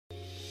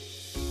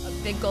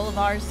big goal of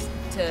ours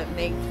to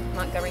make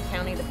Montgomery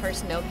County the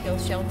first no-kill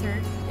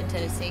shelter in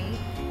Tennessee.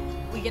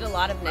 We get a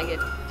lot of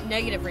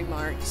negative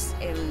remarks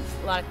and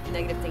a lot of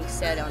negative things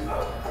said on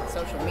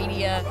social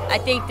media. I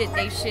think that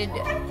they should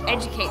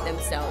educate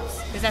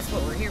themselves, because that's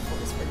what we're here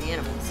for, is for the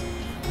animals.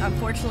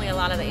 Unfortunately, a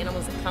lot of the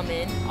animals that come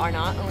in are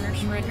not owner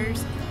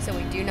surrenders, so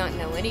we do not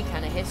know any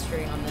kind of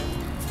history on them.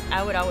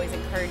 I would always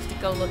encourage to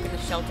go look in the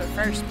shelter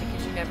first,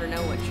 because you never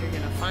know what you're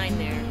going to find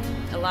there.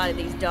 A lot of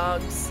these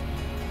dogs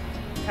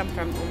come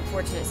from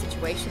unfortunate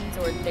situations,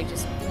 or they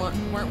just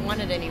weren't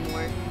wanted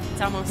anymore.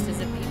 It's almost as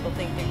if people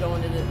think they're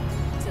going to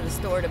the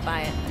store to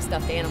buy a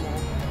stuffed animal,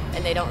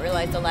 and they don't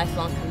realize the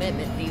lifelong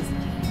commitment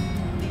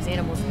these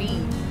animals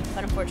mean.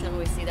 But unfortunately,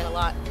 we see that a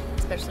lot,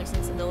 especially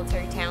since a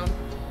military town.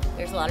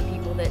 There's a lot of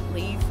people that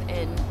leave,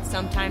 and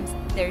sometimes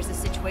there's a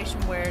situation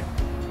where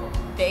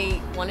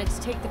they wanted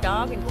to take the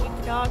dog and keep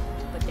the dog,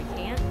 but they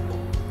can't.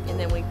 And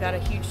then we've got a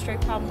huge stray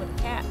problem with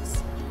the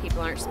cats.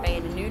 People aren't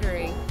spaying and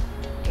neutering,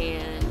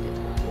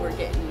 and we're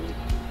getting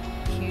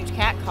huge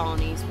cat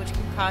colonies, which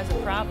can cause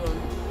a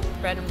problem,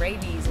 spreading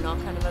rabies and all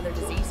kind of other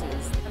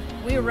diseases.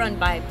 We are run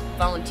by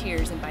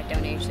volunteers and by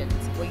donations.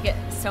 We get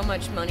so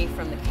much money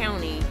from the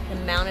county, the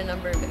amount of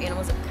number of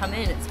animals that come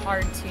in, it's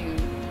hard to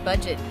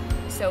budget.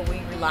 So we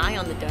rely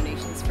on the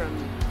donations from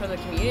the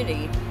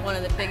community. One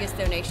of the biggest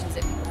donations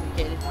that people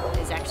can get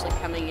is actually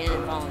coming in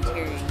and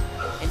volunteering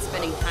and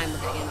spending time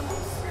with the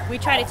animals. We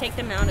try to take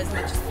them out as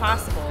much as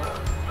possible,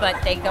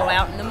 but they go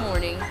out in the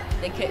morning,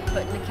 they get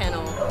put in the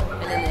kennel,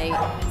 and then they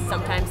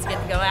sometimes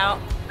get to go out.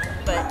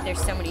 But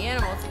there's so many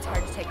animals, it's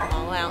hard to take them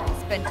all out and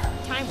spend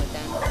time with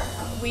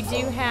them. We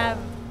do have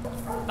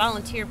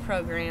volunteer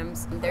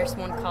programs. There's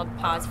one called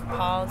Paws for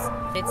Paws.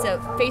 It's a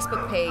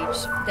Facebook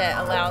page that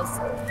allows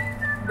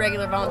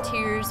regular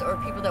volunteers or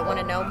people that want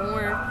to know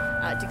more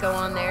to go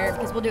on there,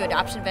 because we'll do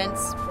adoption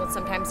events. We'll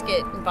sometimes get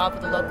involved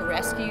with the local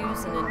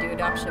rescues and then do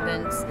adoption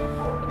events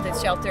with the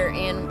shelter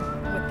and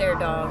with their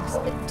dogs.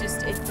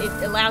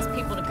 It allows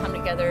people to come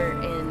together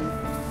and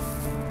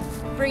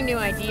bring new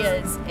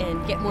ideas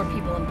and get more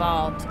people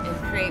involved and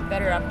create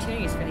better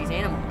opportunities for these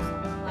animals.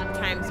 A lot of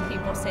times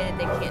people say that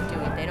they can't do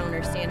it, they don't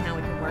understand how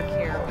we can work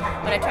here.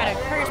 But I try to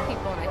encourage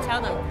people, and I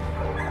tell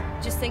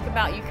them, just think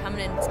about you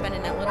coming in and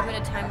spending that little bit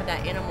of time with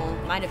that animal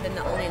might have been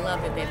the only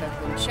love that they've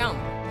ever been shown.